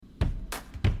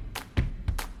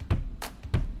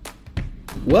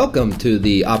Welcome to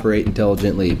the Operate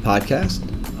Intelligently podcast.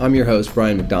 I'm your host,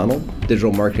 Brian McDonald,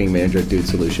 Digital Marketing Manager at Dude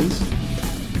Solutions.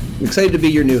 I'm excited to be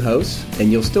your new host,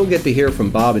 and you'll still get to hear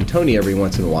from Bob and Tony every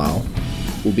once in a while.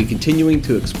 We'll be continuing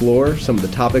to explore some of the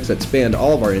topics that span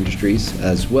all of our industries,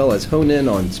 as well as hone in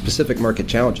on specific market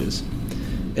challenges.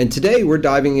 And today we're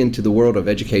diving into the world of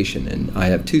education, and I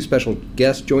have two special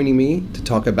guests joining me to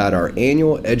talk about our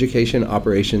annual Education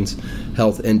Operations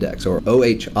Health Index, or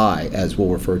OHI as we'll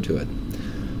refer to it.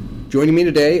 Joining me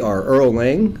today are Earl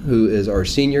Lang, who is our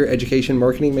Senior Education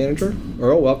Marketing Manager.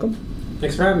 Earl, welcome.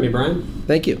 Thanks for having me, Brian.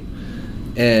 Thank you.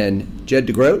 And Jed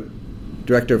DeGroat,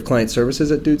 Director of Client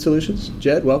Services at Dude Solutions.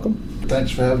 Jed, welcome.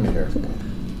 Thanks for having me here.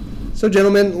 So,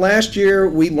 gentlemen, last year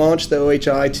we launched the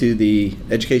OHI to the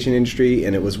education industry,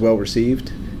 and it was well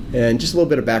received. And just a little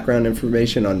bit of background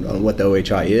information on what the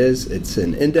OHI is. It's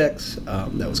an index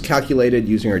that was calculated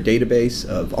using our database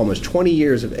of almost 20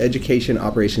 years of education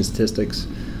operations statistics.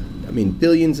 I mean,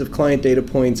 billions of client data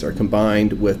points are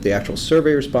combined with the actual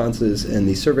survey responses, and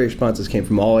these survey responses came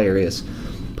from all areas: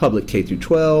 public K through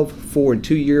 12, 4- and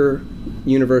 2-year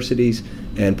universities,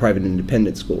 and private and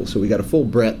independent schools. So we got a full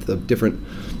breadth of different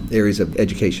areas of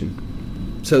education.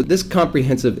 So this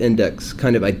comprehensive index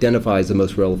kind of identifies the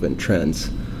most relevant trends.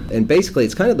 And basically,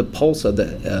 it's kind of the pulse of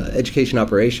the education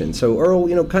operation. So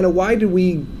Earl, kind of why do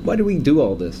we do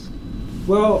all this?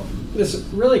 Well, this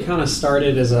really kind of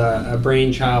started as a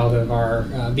brainchild of our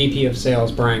VP of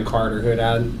Sales, Brian Carter, who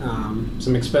had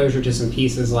some exposure to some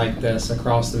pieces like this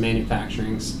across the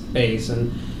manufacturing space.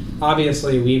 And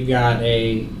obviously, we've got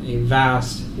a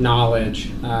vast knowledge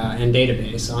and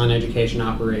database on education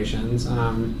operations,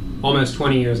 almost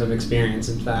 20 years of experience,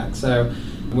 in fact. So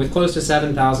with close to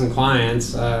 7,000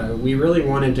 clients, we really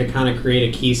wanted to kind of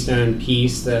create a keystone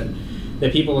piece that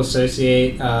people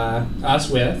associate us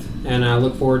with and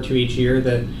look forward to each year,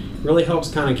 that really helps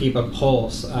kind of keep a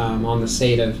pulse on the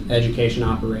state of education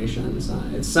operations.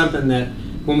 It's something that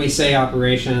when we say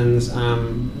operations,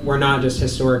 we're not just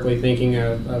historically thinking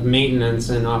of maintenance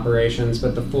and operations,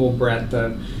 but the full breadth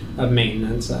of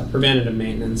maintenance, preventative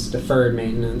maintenance, deferred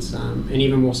maintenance, and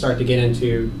even we'll start to get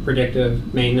into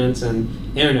predictive maintenance and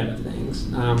Internet of Things.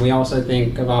 We also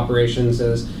think of operations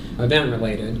as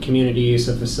event-related, community use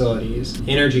of facilities,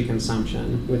 energy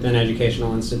consumption within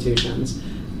educational institutions,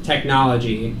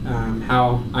 technology,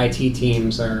 how IT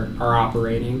teams are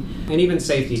operating, and even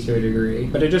safety to a degree.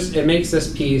 But it makes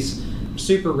this piece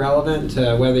super relevant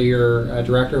to whether you're a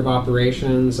director of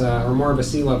operations or more of a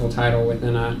C-level title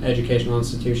within an educational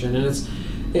institution. And it's,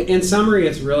 in summary,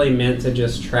 it's really meant to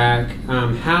just track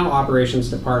how operations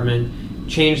department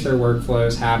change their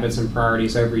workflows, habits, and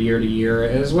priorities over year to year,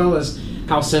 as well as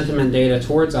how sentiment data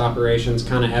towards operations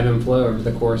kind of ebb and flow over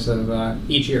the course of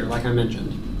each year, like I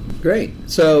mentioned. Great.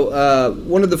 So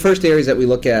one of the first areas that we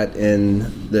look at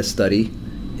in this study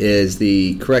is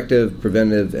the corrective,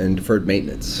 preventive, and deferred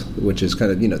maintenance, which is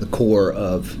kind of the core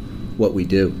of what we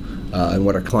do and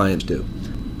what our clients do.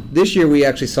 This year we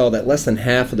actually saw that less than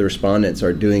half of the respondents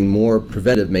are doing more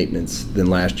preventive maintenance than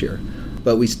last year.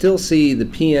 But we still see the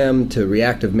PM to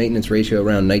reactive maintenance ratio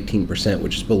around 19%,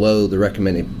 which is below the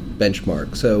recommended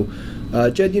benchmark. So,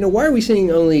 Jed, why are we seeing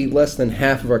only less than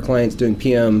half of our clients doing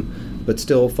PM, but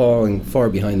still falling far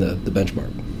behind the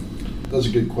benchmark? That's a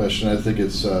good question. I think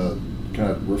it's kind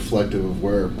of reflective of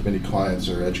where many clients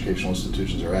or educational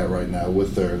institutions are at right now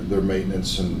with their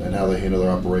maintenance and how they handle their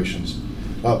operations.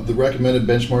 The recommended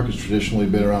benchmark has traditionally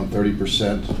been around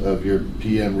 30% of your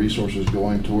PM resources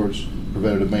going towards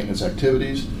preventative maintenance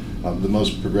activities. The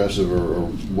most progressive or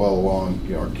well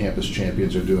along, our campus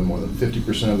champions are doing more than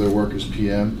 50% of their work as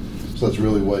PM. So that's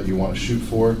really what you want to shoot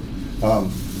for.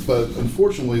 But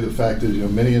unfortunately, the fact is,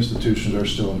 many institutions are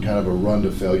still in kind of a run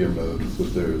to failure mode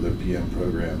with their PM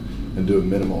program and doing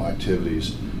minimal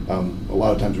activities. A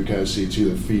lot of times we kind of see it's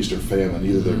either feast or famine.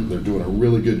 Either they're doing a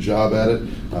really good job at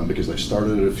it because they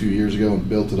started it a few years ago and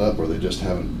built it up, or they just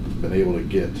haven't been able to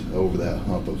get over that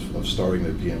hump of starting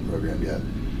their PM program yet.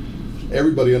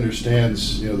 Everybody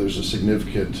understands, there's a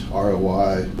significant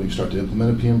ROI when you start to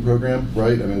implement a PM program,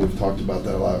 right? I mean, we've talked about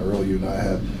that a lot earlier, you and I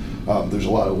have. There's a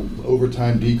lot of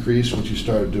overtime decrease once you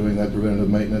start doing that preventative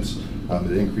maintenance.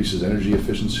 It increases energy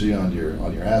efficiency on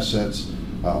your assets,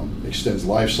 extends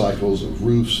life cycles of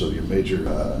roofs, so your major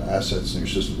assets in your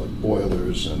system like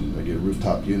boilers and your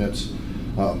rooftop units.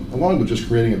 Along with just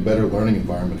creating a better learning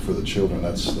environment for the children.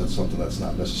 That's something that's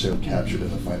not necessarily captured in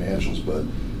the financials, but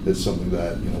it's something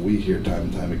that we hear time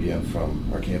and time again from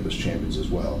our campus champions as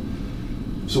well.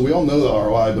 So we all know the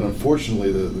ROI, but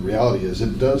unfortunately the reality is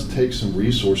it does take some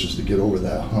resources to get over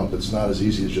that hump. It's not as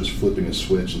easy as just flipping a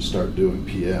switch and start doing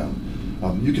PM.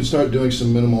 You can start doing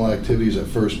some minimal activities at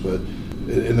first, but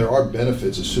and there are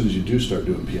benefits as soon as you do start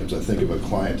doing PMs. I think of a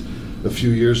client a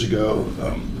few years ago,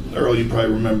 Earl, you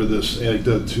probably remember this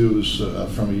anecdote too, was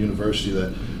from a university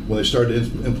that when they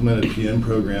started to implement a PM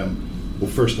program, well,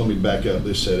 first let me back up.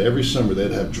 They said every summer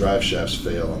they'd have drive shafts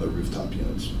fail on their rooftop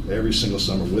units. Every single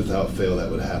summer, without fail, that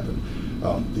would happen.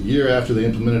 The year after they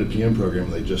implemented a PM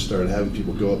program, they just started having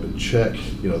people go up and check,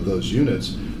 those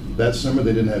units. That summer,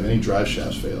 they didn't have any drive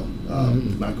shafts fail.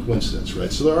 Not coincidence,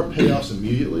 right? So there are payoffs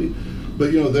immediately,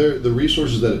 but the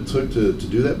resources that it took to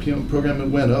do that PM program, it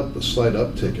went up a slight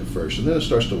uptick at first, and then it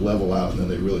starts to level out, and then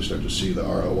they really start to see the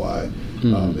ROI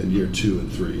in year 2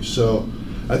 and 3. So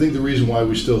I think the reason why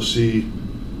we still see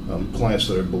clients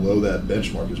that are below that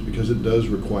benchmark is because it does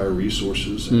require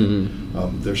resources,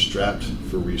 and they're strapped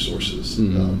for resources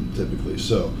typically.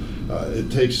 So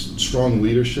it takes strong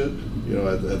leadership,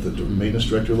 at the maintenance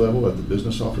director level, at the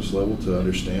business office level, to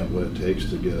understand what it takes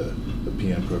to get a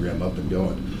PM program up and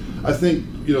going. I think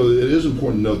it is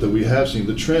important to note that we have seen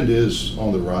the trend is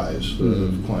on the rise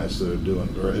of clients that are doing,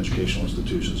 or educational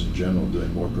institutions in general,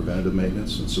 doing more preventative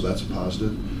maintenance, and so that's a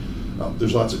positive.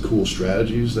 There's lots of cool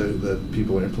strategies that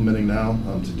people are implementing now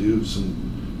to do some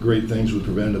great things with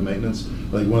preventative maintenance.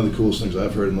 Like one of the coolest things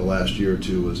I've heard in the last year or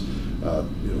two was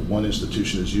one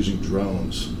institution is using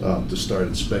drones to start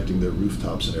inspecting their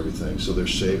rooftops and everything, so they're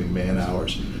saving man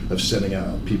hours of sending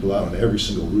out people out on every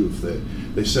single roof.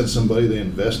 They sent somebody, they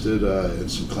invested in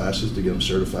some classes to get them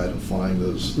certified in flying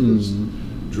those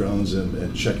drones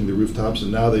and checking the rooftops,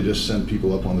 and now they just send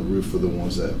people up on the roof for the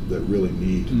ones that really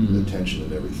need attention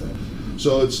and everything.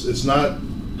 So it's not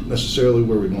necessarily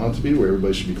where we want it to be, where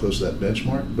everybody should be close to that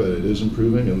benchmark, but it is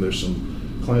improving, and there's some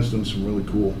clients doing some really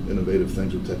cool, innovative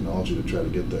things with technology to try to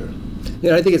get there.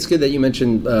 Yeah, I think it's good that you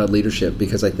mentioned leadership,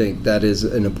 because I think that is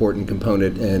an important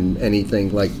component in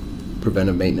anything like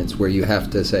preventive maintenance, where you have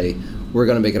to say, we're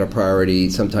going to make it a priority.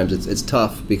 Sometimes it's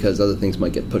tough because other things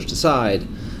might get pushed aside,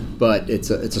 but it's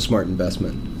a smart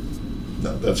investment.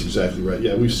 No, that's exactly right.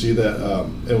 Yeah, we see that,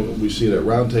 and we see it at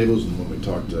roundtables, and when we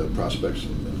talk to prospects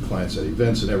and clients at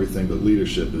events and everything, but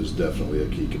leadership is definitely a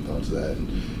key component to that.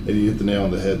 And you hit the nail on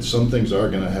the head. Some things are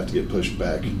going to have to get pushed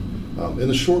back in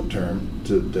the short term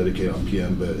to dedicate on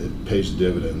PM, but it pays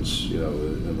dividends,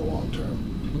 in the long term.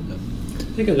 I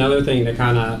think another thing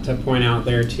to point out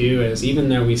there too is, even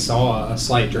though we saw a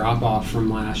slight drop off from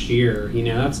last year,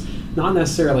 that's not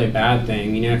necessarily a bad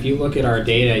thing. If you look at our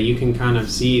data, you can kind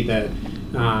of see that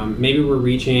maybe we're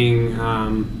reaching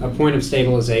a point of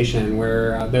stabilization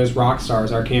where those rock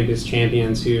stars, our campus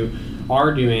champions who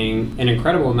are doing an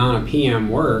incredible amount of PM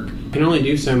work, can only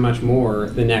do so much more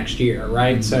the next year,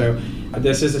 right? So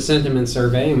this is a sentiment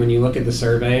survey, and when you look at the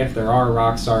survey, if there are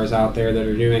rock stars out there that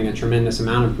are doing a tremendous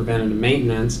amount of preventative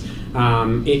maintenance,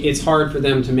 it's hard for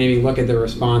them to maybe look at the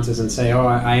responses and say, oh,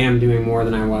 I am doing more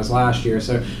than I was last year.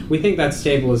 So we think that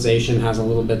stabilization has a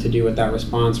little bit to do with that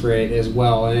response rate as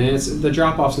well. And the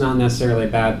drop-off's not necessarily a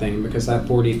bad thing, because that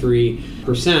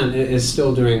 43% is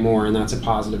still doing more, and that's a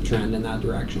positive trend in that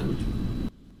direction.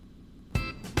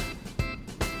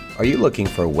 Are you looking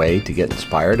for a way to get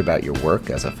inspired about your work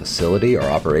as a facility or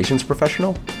operations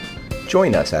professional?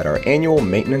 Join us at our annual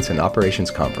Maintenance and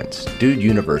Operations Conference, Dude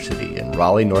University in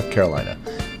Raleigh, North Carolina,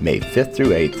 May 5th through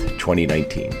 8th,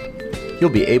 2019.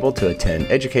 You'll be able to attend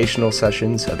educational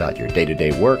sessions about your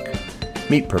day-to-day work,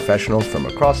 meet professionals from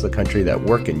across the country that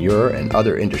work in your and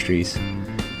other industries,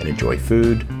 and enjoy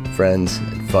food, friends,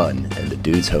 and fun in the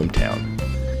Dude's hometown.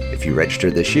 If you register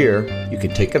this year, you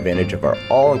can take advantage of our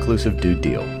all-inclusive Dude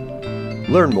deal.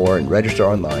 Learn more and register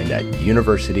online at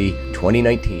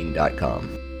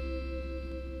university2019.com.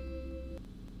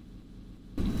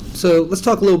 So let's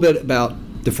talk a little bit about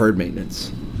deferred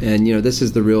maintenance. And, this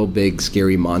is the real big,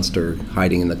 scary monster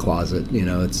hiding in the closet.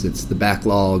 It's the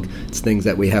backlog. It's things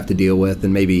that we have to deal with,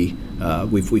 and maybe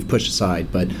we've pushed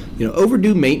aside. But,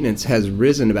 overdue maintenance has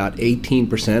risen about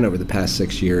 18% over the past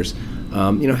 6 years.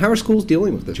 How are schools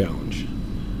dealing with the challenge?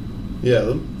 Yeah,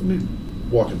 let me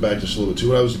walk it back just a little bit too.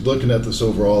 When I was looking at this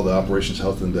overall, the Operations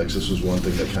Health Index, this was one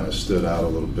thing that kind of stood out a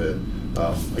little bit.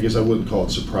 I guess I wouldn't call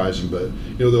it surprising, but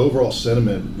the overall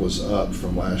sentiment was up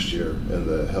from last year in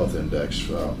the health index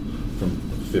from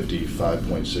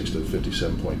 55.6 to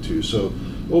 57.2. So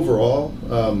overall,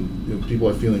 people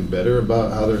are feeling better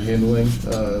about how they're handling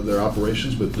their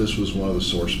operations, but this was one of the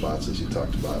sore spots, as you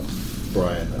talked about,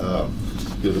 Brian.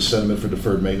 The sentiment for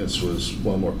deferred maintenance was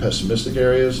one of the more pessimistic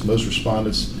areas. Most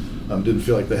respondents didn't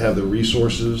feel like they have the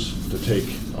resources to take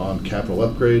on capital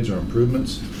upgrades or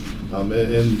improvements. And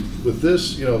with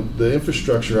this, the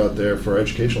infrastructure out there for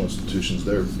educational institutions,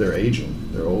 they're aging.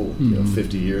 They're old,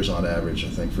 50 years on average, I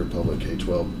think, for a public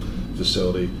K-12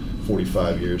 facility.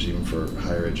 45 years even for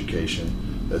higher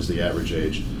education as the average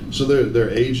age. So they're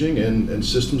aging and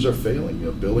systems are failing.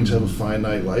 Buildings have a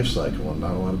finite life cycle, and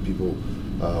not a lot of people,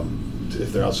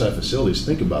 if they're outside facilities,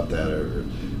 think about that.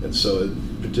 And so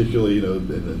particularly, in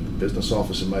the business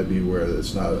office, it might be where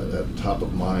it's not at top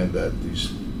of mind that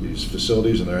these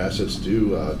facilities and their assets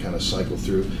do kind of cycle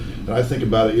through. And I think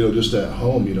about it, just at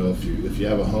home, if you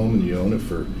have a home and you own it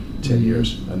for 10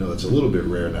 years, I know that's a little bit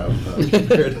rare now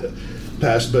compared to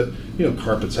past, but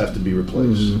carpets have to be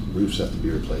replaced, roofs have to be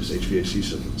replaced,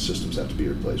 HVAC systems have to be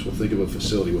replaced. Well, think of a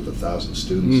facility with 1,000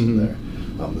 students in there.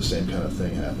 The same kind of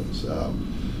thing happens.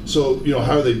 So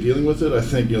how are they dealing with it? I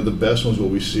think the best ones, what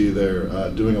we see,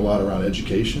 they're doing a lot around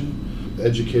education,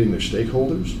 educating their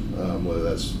stakeholders, whether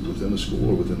that's within the school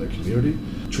or within their community.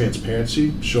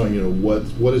 Transparency, showing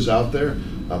what is out there.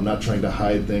 Not trying to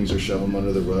hide things or shove them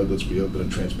under the rug. Let's be open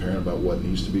and transparent about what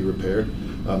needs to be repaired.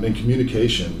 And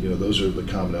communication, those are the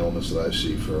common elements that I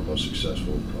see for our most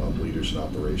successful leaders in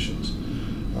operations.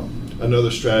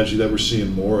 Another strategy that we're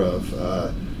seeing more of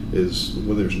is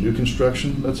when there's new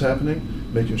construction that's happening,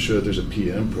 making sure that there's a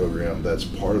PM program that's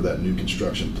part of that new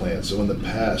construction plan. So in the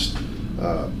past,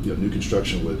 new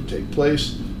construction would take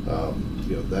place.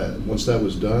 That once that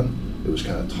was done, it was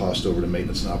kind of tossed over to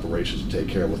maintenance and operations to take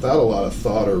care of without a lot of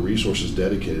thought or resources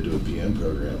dedicated to a PM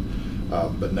program.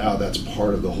 But now that's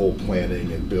part of the whole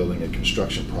planning and building and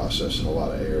construction process in a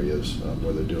lot of areas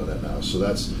where they're doing that now. So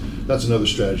that's another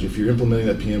strategy. If you're implementing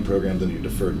that PM program, then your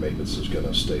deferred maintenance is going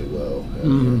to stay low.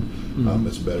 And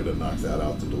it's better to knock that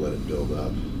out than to let it build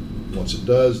up. Once it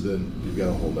does, then you've got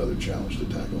a whole other challenge to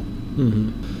tackle.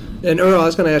 And Earl, I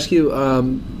was going to ask you,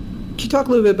 can you talk a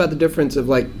little bit about the difference of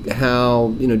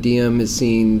how DM is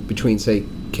seen between, say,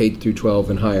 K through 12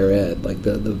 and higher ed,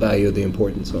 the value of the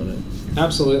importance on it?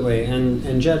 Absolutely,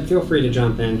 and Jed, feel free to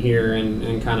jump in here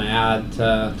and kind of add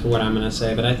to what I'm going to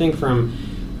say. But I think from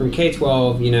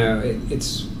K-12,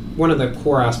 it's one of the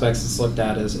core aspects that's looked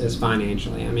at is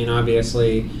financially. I mean,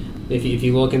 obviously, if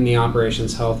you look in the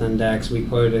Operations Health Index, we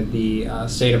quoted the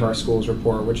State of Our Schools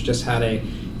report, which just had a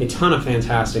ton of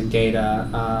fantastic data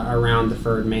around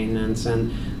deferred maintenance.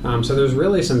 And so there's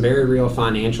really some very real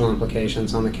financial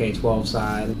implications on the K-12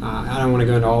 side. I don't want to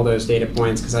go into all those data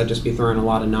points because I'd just be throwing a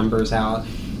lot of numbers out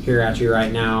here at you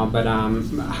right now, but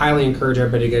highly encourage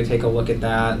everybody to go take a look at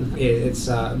that. It's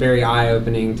very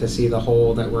eye-opening to see the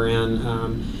hole that we're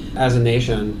in as a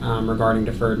nation regarding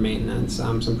deferred maintenance.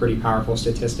 Some pretty powerful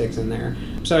statistics in there.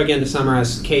 So again, to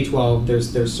summarize, K-12,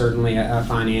 there's certainly a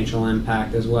financial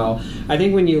impact as well. I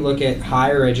think when you look at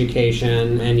higher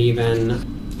education and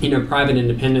even private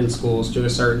independent schools to a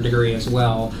certain degree as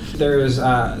well, there's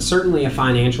certainly a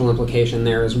financial implication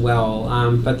there as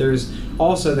well, but there's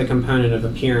also the component of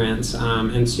appearance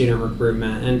and student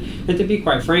recruitment. And to be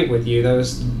quite frank with you,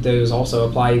 those also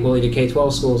apply equally to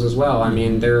K-12 schools as well. I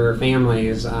mean, there are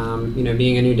families,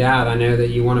 being a new dad, I know that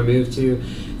you want to move to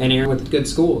an area with good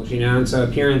schools, and so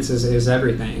appearance is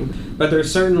everything. But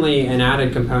there's certainly an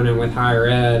added component with higher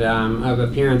ed of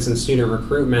appearance and student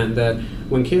recruitment that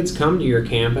when kids come to your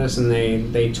campus and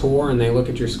they tour and they look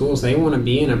at your schools, they want to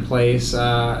be in a place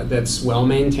that's well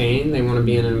maintained. They want to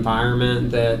be in an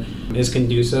environment that is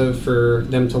conducive for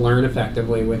them to learn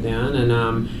effectively within.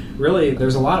 And really,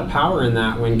 there's a lot of power in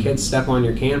that. When kids step on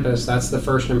your campus, that's the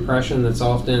first impression that's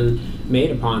often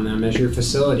made upon them, as your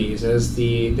facilities, as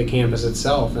the campus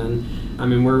itself. And I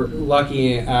mean, we're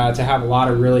lucky to have a lot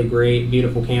of really great,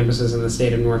 beautiful campuses in the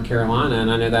state of North Carolina, and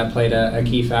I know that played a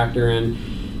key factor in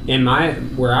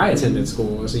where I attended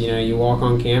school. Is you walk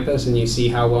on campus and you see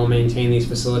how well maintained these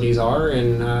facilities are,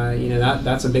 and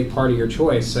that's a big part of your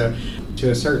choice. So to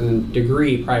a certain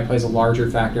degree, probably plays a larger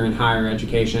factor in higher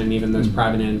education and even those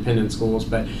private and independent schools,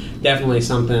 but definitely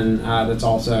something that's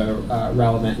also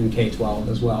relevant in K-12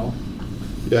 as well.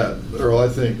 Yeah, Earl,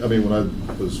 when I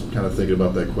was kind of thinking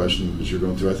about that question as you're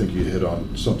going through, I think you hit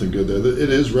on something good there. It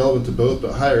is relevant to both,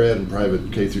 but higher ed and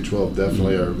private K through 12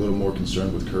 definitely are a little more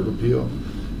concerned with curb appeal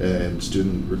and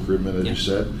student recruitment, as you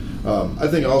said. I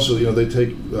think also, they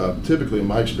take, typically in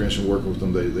my experience in working with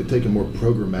them, they take a more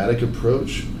programmatic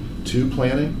approach to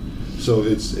planning. So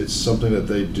it's something that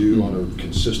they do on a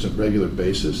consistent, regular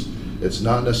basis. It's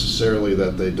not necessarily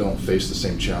that they don't face the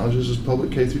same challenges as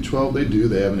public K through 12. They do.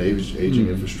 They have an aging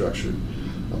infrastructure.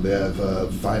 They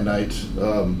have finite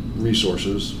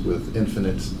resources with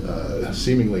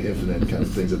seemingly infinite kind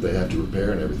of things that they have to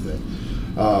repair and everything.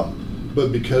 But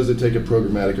because they take a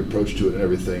programmatic approach to it and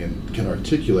everything and can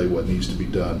articulate what needs to be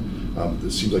done,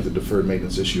 it seems like the deferred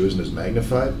maintenance issue isn't as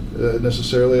magnified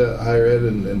necessarily at higher ed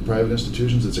and private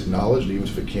institutions. It's acknowledged, even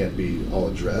if it can't be all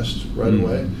addressed right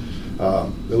away.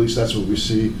 At least that's what we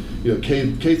see.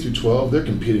 K through 12, they're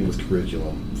competing with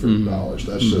curriculum for dollars.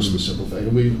 That's just the simple thing.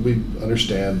 And we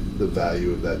understand the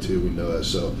value of that too. We know that.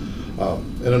 So,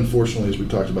 and unfortunately, as we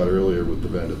talked about earlier with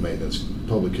preventative maintenance,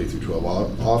 public K through 12,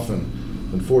 often,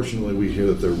 unfortunately, we hear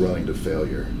that they're running to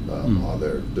failure on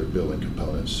their building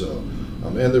components. So,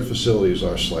 and their facilities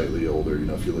are slightly older.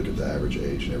 If you look at the average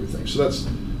age and everything. So that's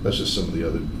just some of the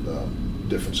other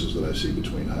differences that I see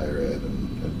between higher ed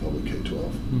and public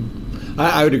K-12.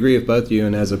 I would agree with both of you,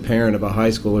 and as a parent of a high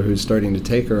schooler who's starting to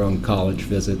take her on college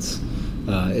visits,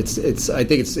 I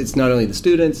think it's not only the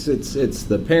students, it's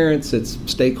the parents, it's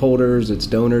stakeholders, it's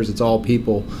donors, it's all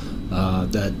people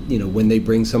that when they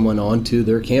bring someone onto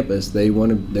their campus, they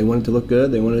want it to look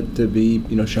good, they want it to be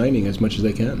shining as much as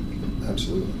they can.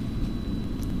 Absolutely.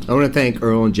 I want to thank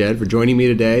Earl and Jed for joining me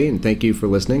today, and thank you for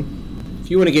listening. If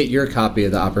you want to get your copy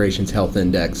of the Operations Health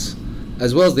Index,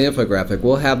 as well as the infographic,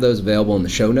 we'll have those available in the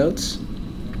show notes,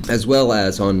 as well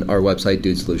as on our website,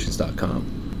 dudesolutions.com.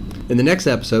 In the next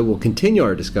episode, we'll continue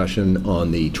our discussion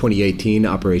on the 2018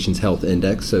 Operations Health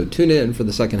Index, so tune in for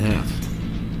the second half.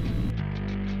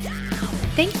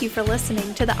 Thank you for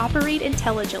listening to the Operate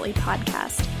Intelligently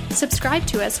podcast. Subscribe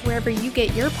to us wherever you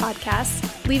get your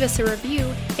podcasts, leave us a review,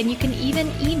 and you can even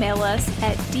email us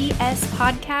at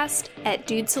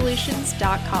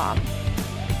dspodcast@dudesolutions.com.